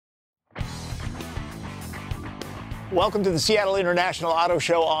Welcome to the Seattle International Auto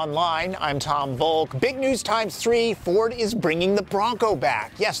Show Online. I'm Tom Voelk. Big news times three. Ford is bringing the Bronco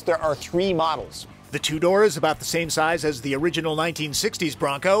back. Yes, there are three models. The two-door is about the same size as the original 1960s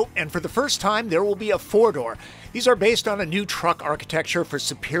Bronco, and for the first time, there will be a four-door. These are based on a new truck architecture for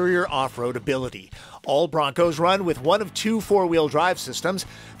superior off-road ability. All Broncos run with one of two four-wheel drive systems.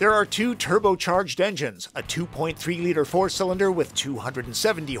 There are two turbocharged engines, a 2.3-liter four-cylinder with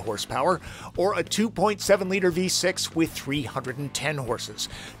 270 horsepower, or a 2.7-liter V6 with 310 horses.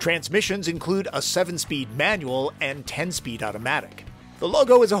 Transmissions include a 7-speed manual and 10-speed automatic. The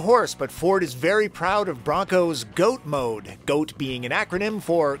logo is a horse, but Ford is very proud of Bronco's GOAT mode, GOAT being an acronym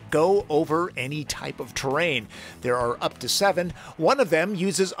for Go Over Any Type of Terrain. There are up to 7. One of them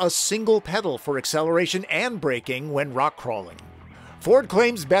uses a single pedal for acceleration and braking when rock crawling. Ford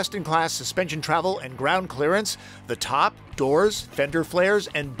claims best-in-class suspension travel and ground clearance. The top, doors, fender flares,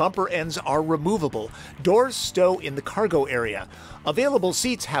 and bumper ends are removable. Doors stow in the cargo area. Available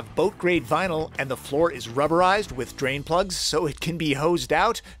seats have boat-grade vinyl, and the floor is rubberized with drain plugs so it can be hosed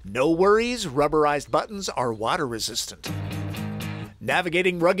out. No worries, rubberized buttons are water-resistant.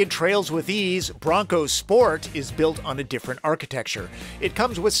 Navigating rugged trails with ease, Bronco Sport is built on a different architecture. It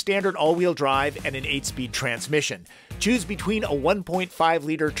comes with standard all-wheel drive and an 8-speed transmission. Choose between a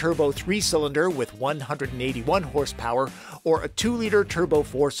 1.5-liter turbo 3-cylinder with 181 horsepower or a 2-liter turbo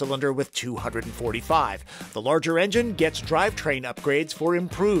 4-cylinder with 245. The larger engine gets drivetrain upgrades for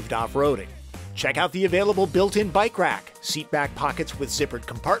improved off-roading. Check out the available built-in bike rack, seat back pockets with zippered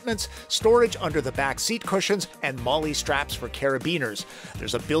compartments, storage under the back seat cushions, and MOLLE straps for carabiners.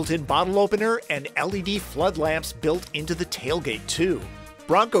 There's a built-in bottle opener and LED flood lamps built into the tailgate too.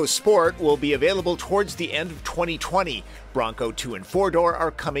 Bronco Sport will be available towards the end of 2020. Bronco 2 and 4-door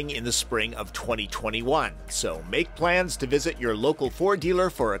are coming in the spring of 2021. So make plans to visit your local Ford dealer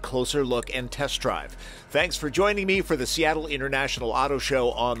for a closer look and test drive. Thanks for joining me for the Seattle International Auto Show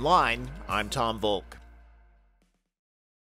Online. I'm Tom Voelk.